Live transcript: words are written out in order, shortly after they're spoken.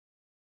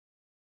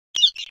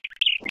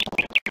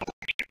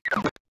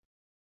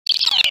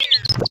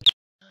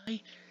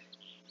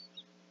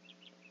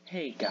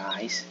Hey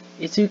guys,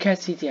 it's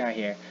OoocatsTTR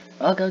here.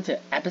 Welcome to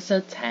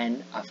episode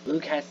 10 of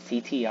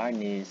OoocatsTTR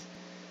News.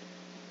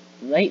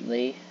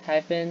 Lately,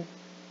 I've been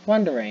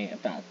wondering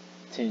about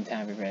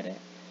Toontown Reddit.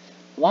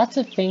 Lots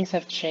of things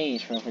have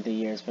changed over the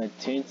years when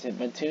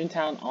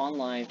Toontown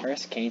Online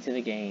first came to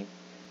the game.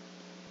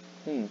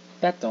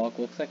 That dog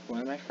looks like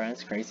one of my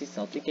friend's crazy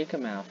salty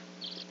Gigamouth.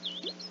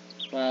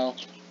 Well,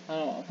 I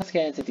don't know, let's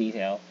get into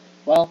detail.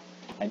 Well,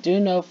 I do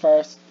know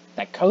first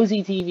that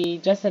Cozy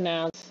TV just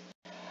announced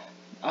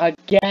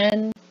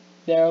again,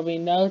 there will be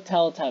no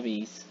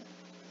Teletubbies.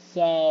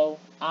 So,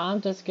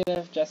 I'm just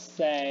gonna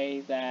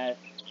say that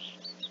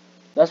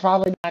there's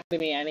probably not gonna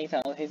be any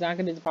he's not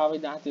gonna probably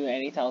not do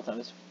any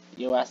Teletubbies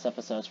US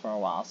episodes for a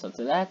while. So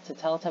to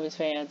Teletubbies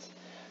fans,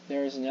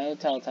 there is no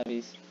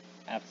Teletubbies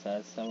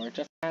episodes. So we're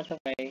just gonna have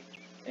to wait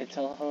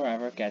until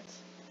whoever gets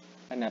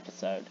an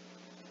episode.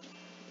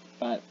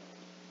 But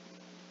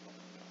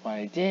what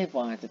I did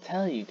wanted to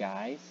tell you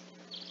guys,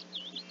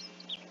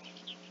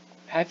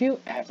 have you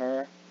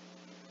ever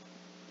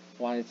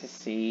wanted to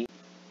see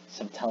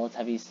some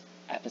Teletubbies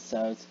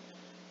episodes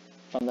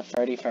from the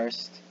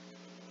 31st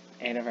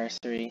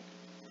anniversary?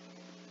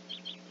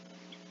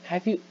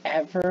 Have you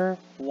ever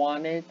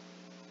wanted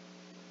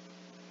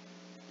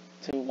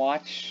to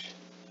watch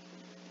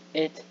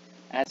it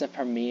as a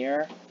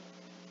premiere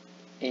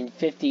in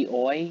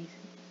 50i,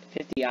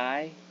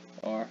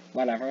 or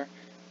whatever?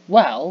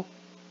 Well,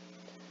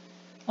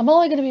 I'm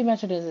only going to be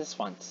mentioning this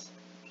once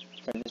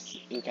for this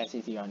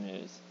OoocatsTTR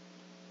news.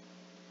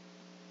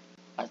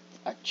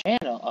 A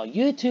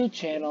YouTube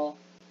channel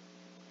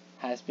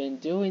has been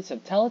doing some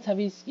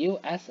Teletubbies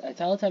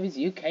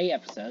UK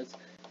episodes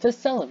to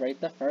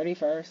celebrate the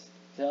 31st,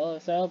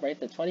 to celebrate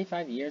the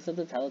 25 years of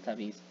the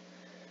Teletubbies.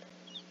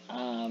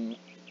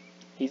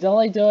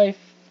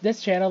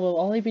 This channel will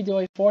only be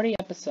doing 40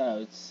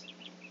 episodes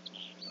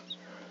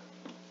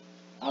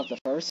of the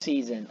first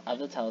season of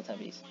the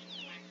Teletubbies.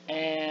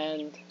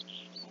 And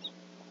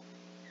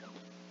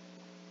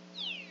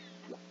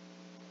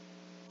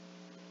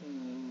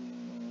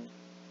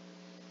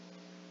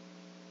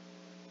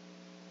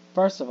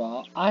first of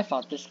all, I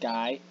thought this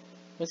guy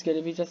was going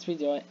to be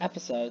doing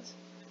episodes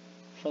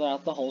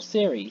throughout the whole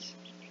series.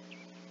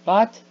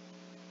 But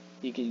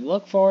you can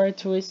look forward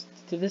to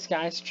this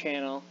guy's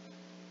channel.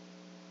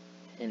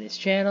 And this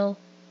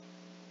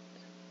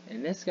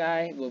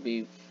guy will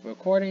be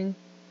recording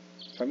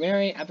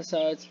premiering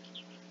episode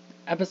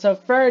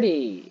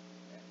 30.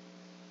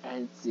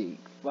 And see,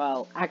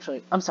 well,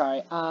 actually, I'm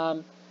sorry.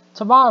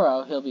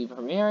 Tomorrow he'll be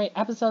premiering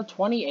episode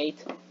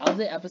 28 of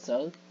the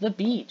episode The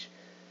Beach.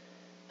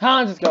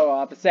 I'll just go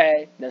up and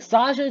say,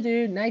 Nostalgia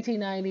Dude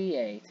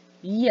 1998.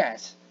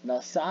 Yes,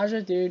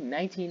 Nostalgia Dude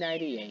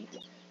 1998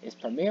 is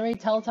premiering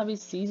Teletubbies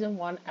Season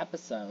 1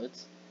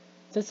 episodes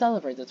to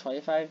celebrate the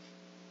 25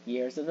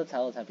 years of the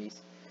Teletubbies.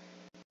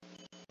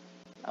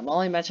 I'm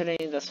only mentioning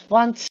this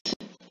once,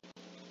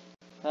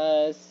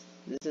 because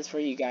this is for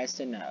you guys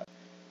to know.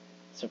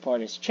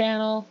 Support his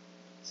channel,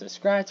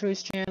 subscribe to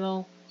his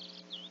channel,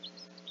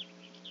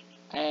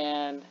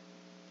 and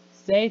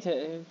stay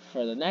tuned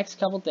for the next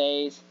couple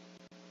days.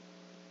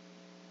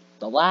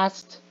 The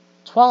last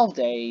 12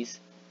 days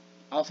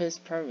of his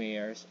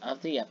premieres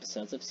of the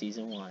episodes of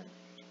Season 1.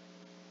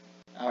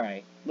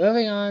 Alright,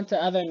 moving on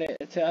to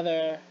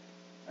other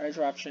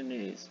interruption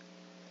news.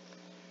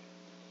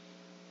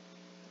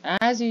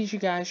 As you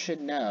guys should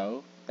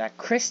know, that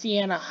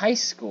Christiana High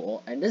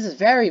School, and this is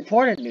very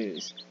important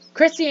news,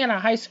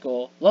 Christiana High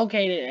School,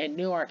 located in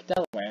Newark,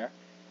 Delaware,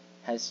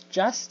 has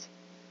just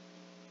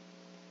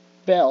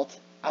built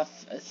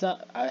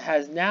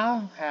has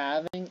now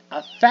having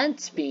a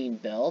fence being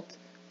built.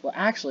 Well,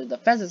 actually, the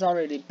fence has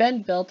already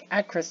been built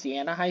at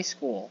Christiana High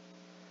School.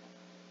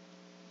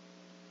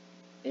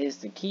 It is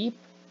to keep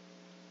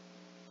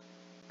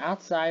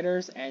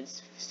outsiders and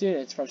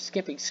students from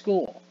skipping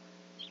school,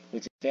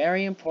 which is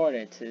very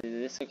important to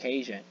this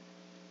occasion.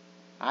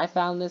 I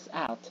found this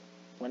out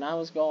when I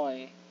was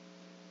going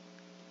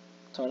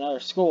to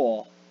another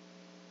school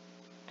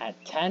at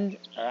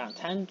around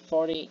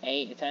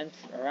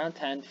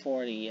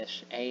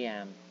 10:40-ish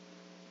a.m.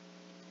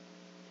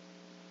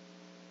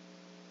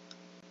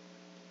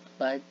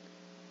 But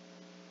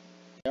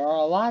there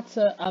are lots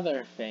of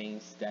other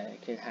things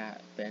that could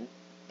happen,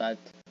 but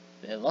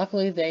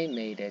luckily they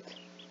made it.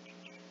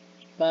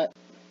 But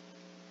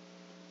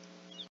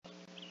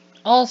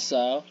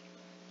also,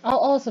 I'll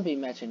also be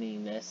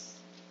mentioning this.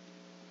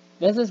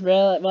 This is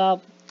really,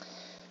 well,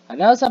 I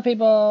know some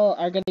people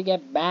are going to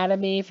get mad at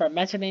me for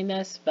mentioning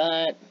this,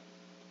 but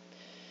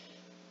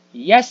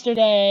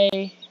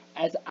yesterday,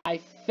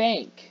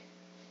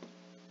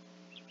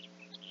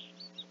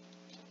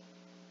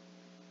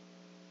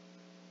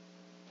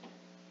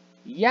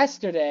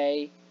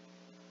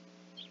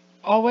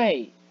 oh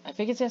wait, I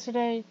think it's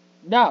yesterday?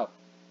 No.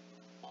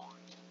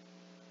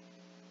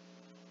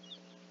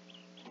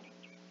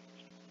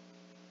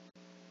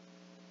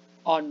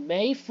 On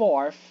May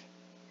 4th,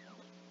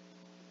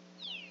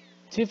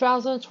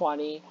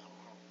 2020,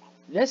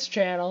 this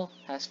channel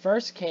has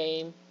first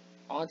came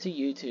onto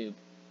YouTube.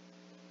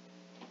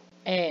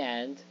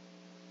 And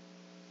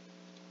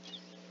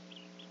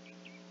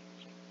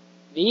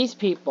these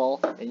people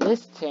in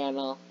this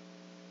channel,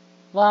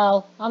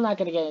 well, I'm not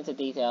gonna get into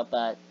detail,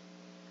 but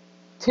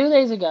 2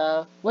 days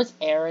ago was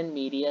Aaron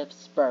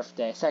Media's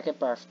birthday, second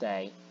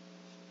birthday.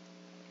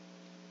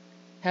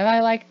 Have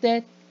I liked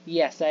it?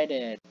 Yes, I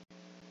did.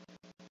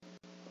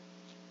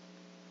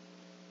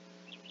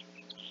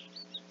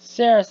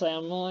 Seriously,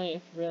 I'm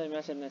only really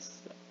mentioning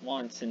this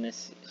once in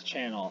this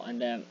channel,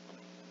 and then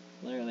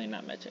literally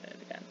not mention it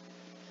again.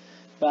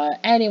 But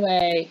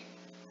anyway,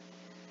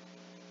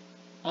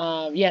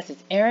 yes,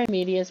 it's Aaron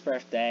Media's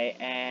birthday,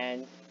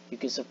 and you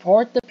can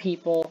support the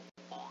people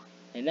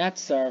in that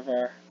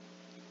server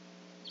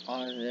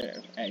on there.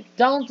 And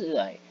don't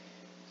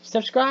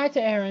subscribe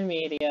to Aaron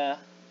Media,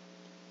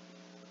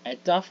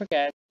 and don't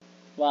forget.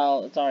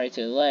 Well, it's already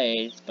too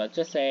late, but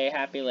just say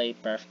happy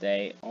late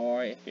birthday,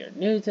 or if you're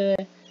new to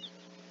it,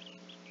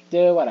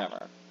 do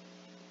whatever.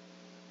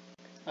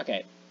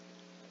 Okay.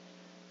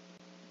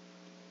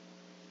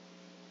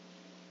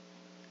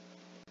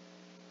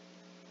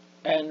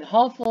 And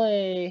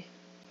hopefully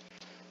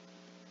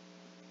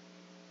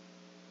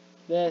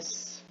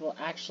this will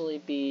actually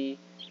be...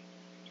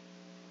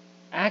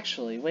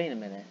 Actually, wait a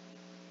minute.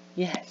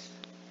 Yes.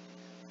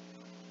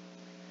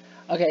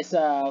 Okay,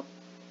 so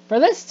for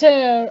this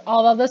tune,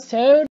 although this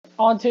tune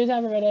on Toon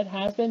Time Reddit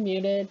has been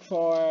muted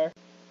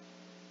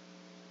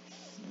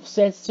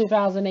since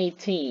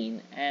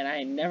 2018, and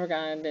I never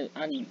got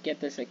to get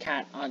this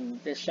cat on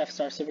this Chef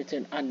Star Super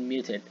Tune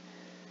unmuted.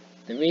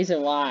 The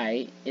reason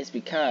why is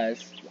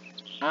because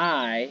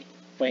wait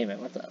a minute,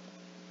 what's up?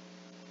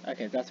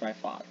 Okay, that's my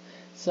fault.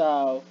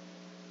 So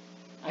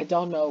I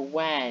don't know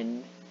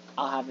when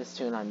I'll have this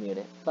tune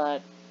unmuted,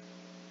 but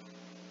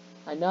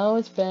I know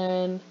it's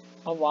been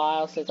a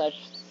while since I've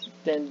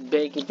been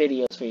making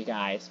videos for you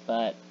guys,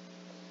 but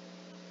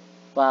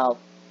well,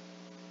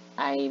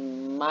 I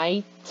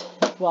might,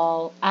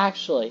 well,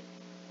 actually,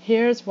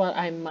 here's what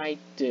I might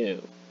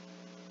do.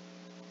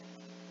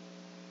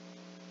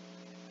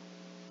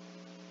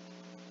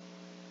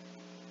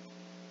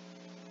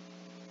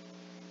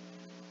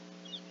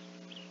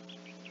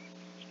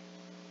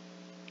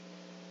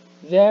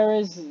 There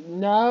is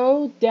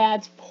no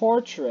Dad's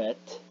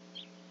Portrait,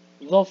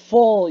 the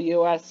full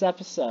US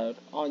episode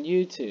on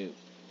YouTube.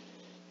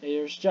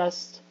 There's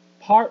just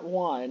part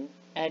 1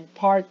 and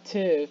part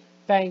 2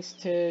 thanks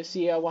to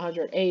CEO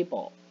 100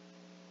 Abel.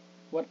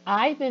 What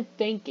I've been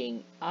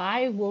thinking,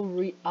 I will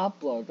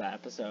re-upload that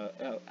episode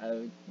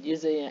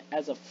using it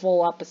as a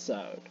full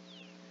episode.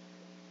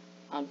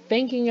 I'm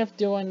thinking of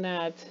doing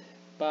that,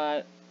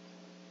 but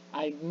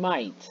I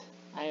might.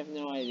 I have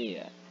no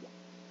idea.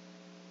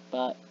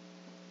 But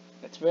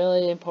it's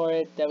really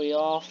important that we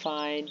all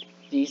find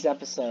these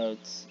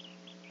episodes,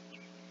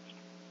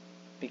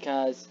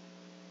 because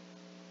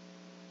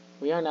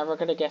we are never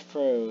going to get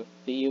through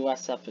the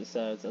US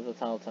episodes of the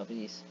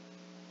Teletubbies.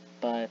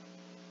 But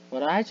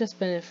what I just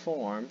been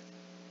informed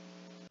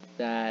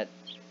that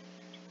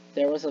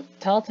there was a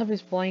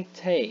Teletubbies blank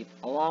tape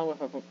along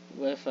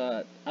with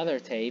other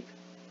tape,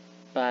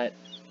 but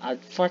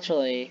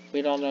unfortunately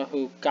we don't know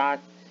who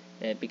got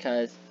it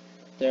because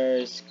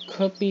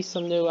could be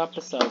some new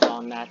episodes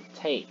on that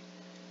tape.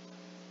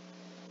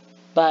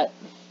 But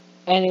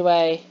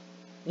anyway,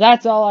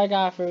 that's all I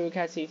got for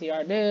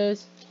OoocatsTTR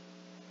news.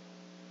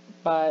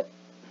 But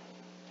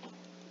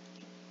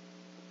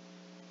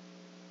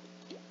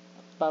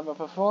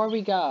before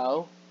we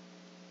go,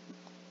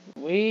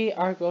 we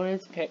are going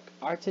to pick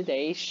our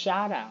today's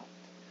shout out.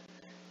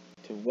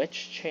 To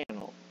which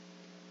channel?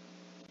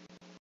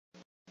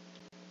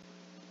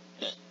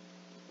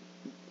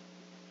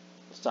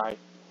 Sorry.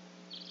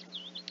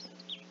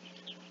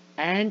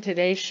 And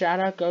today's shout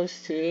out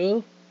goes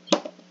to...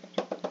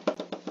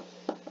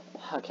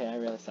 Okay, I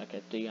really suck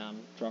at the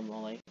drum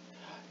rolling.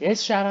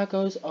 This shout out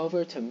goes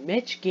over to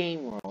Mitch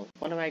Game World,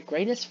 one of my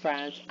greatest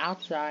friends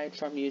outside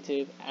from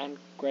YouTube, and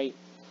great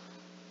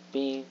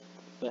being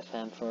with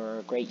him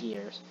for great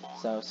years.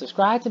 So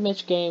subscribe to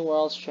Mitch Game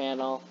World's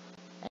channel,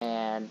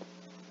 and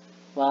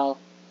well,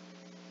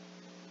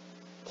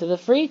 to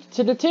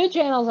the 2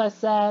 channels I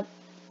said,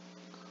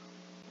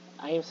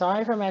 I am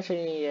sorry for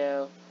mentioning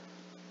you.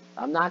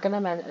 I'm not gonna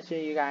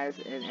mention you guys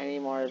in any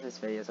more of his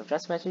videos. I'm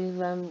just mentioning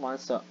them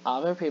once so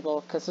other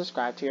people can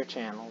subscribe to your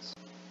channels.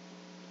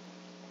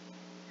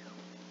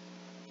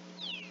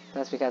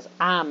 That's because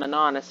I'm an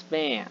honest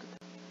man.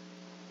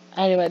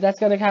 Anyway, that's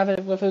gonna cover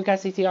it with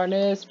OoocatsTTR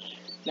news.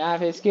 Now,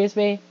 if you excuse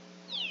me,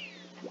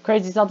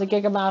 Crazy Salty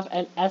Gigamouth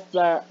and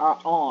Esther are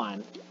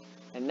on.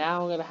 And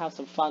now I'm gonna have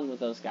some fun with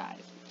those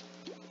guys.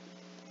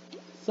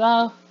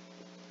 So,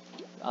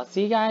 I'll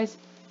see you guys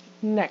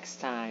next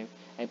time.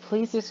 And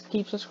please just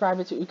keep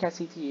subscribing to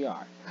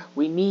OoocatsTTR.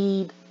 We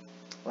need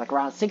like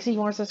around 60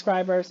 more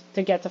subscribers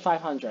to get to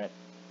 500.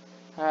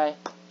 Alright,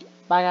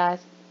 bye guys.